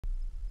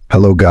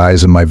Hello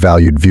guys and my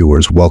valued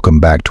viewers, welcome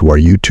back to our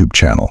YouTube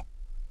channel.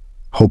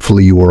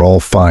 Hopefully you are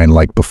all fine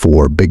like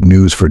before. Big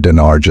news for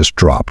dinar just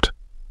dropped.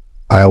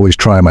 I always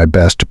try my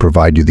best to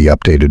provide you the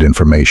updated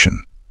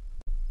information.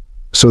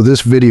 So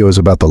this video is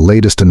about the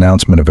latest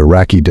announcement of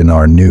Iraqi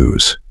dinar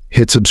news.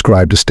 Hit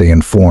subscribe to stay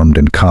informed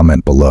and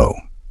comment below.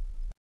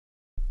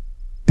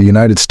 The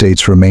United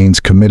States remains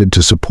committed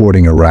to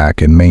supporting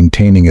Iraq and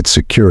maintaining its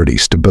security,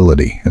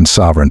 stability, and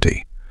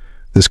sovereignty.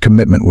 This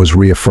commitment was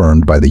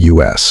reaffirmed by the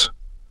U.S.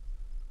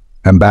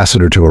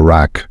 Ambassador to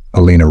Iraq,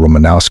 Alina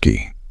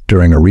Romanowski,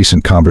 during a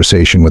recent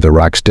conversation with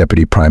Iraq's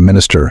Deputy Prime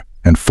Minister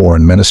and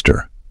Foreign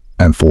Minister,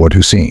 Fuad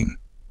Hussein.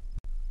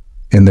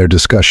 In their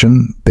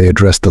discussion, they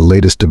addressed the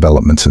latest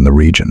developments in the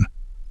region,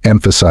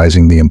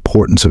 emphasizing the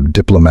importance of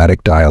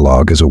diplomatic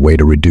dialogue as a way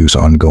to reduce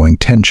ongoing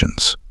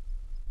tensions.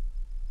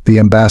 The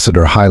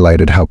ambassador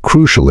highlighted how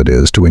crucial it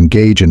is to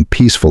engage in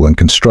peaceful and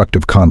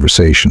constructive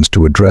conversations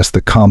to address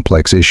the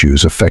complex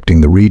issues affecting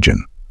the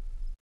region.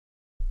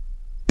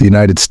 The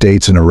United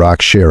States and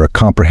Iraq share a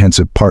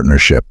comprehensive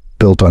partnership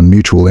built on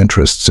mutual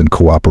interests and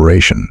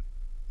cooperation.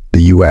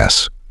 The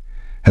U.S.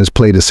 has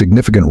played a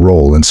significant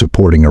role in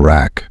supporting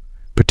Iraq,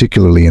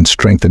 particularly in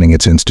strengthening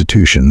its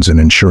institutions and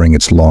ensuring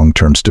its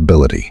long-term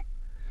stability.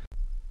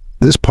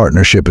 This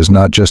partnership is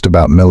not just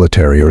about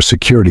military or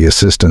security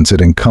assistance.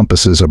 It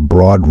encompasses a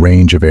broad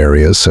range of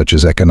areas such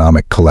as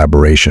economic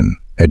collaboration,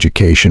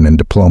 education, and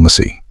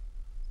diplomacy.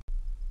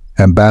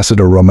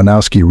 Ambassador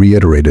Romanowski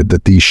reiterated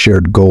that these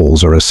shared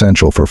goals are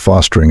essential for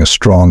fostering a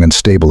strong and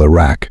stable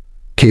Iraq,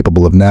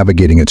 capable of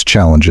navigating its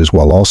challenges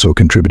while also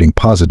contributing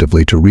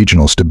positively to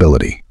regional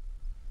stability.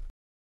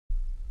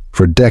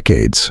 For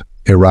decades,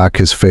 Iraq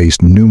has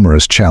faced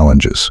numerous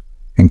challenges,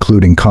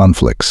 including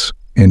conflicts,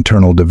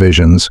 internal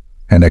divisions,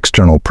 and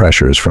external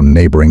pressures from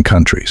neighboring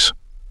countries.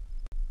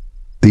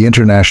 The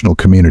international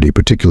community,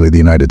 particularly the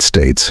United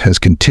States, has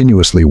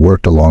continuously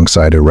worked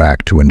alongside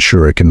Iraq to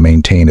ensure it can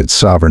maintain its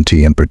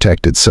sovereignty and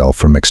protect itself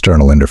from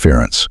external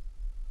interference.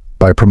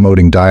 By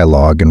promoting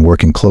dialogue and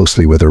working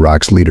closely with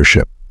Iraq's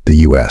leadership, the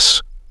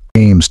U.S.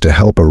 aims to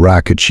help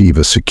Iraq achieve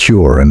a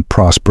secure and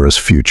prosperous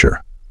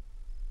future.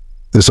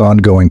 This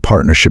ongoing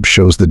partnership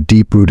shows the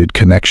deep-rooted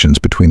connections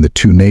between the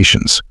two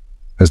nations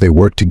as they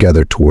work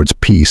together towards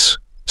peace,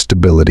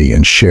 stability,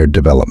 and shared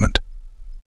development.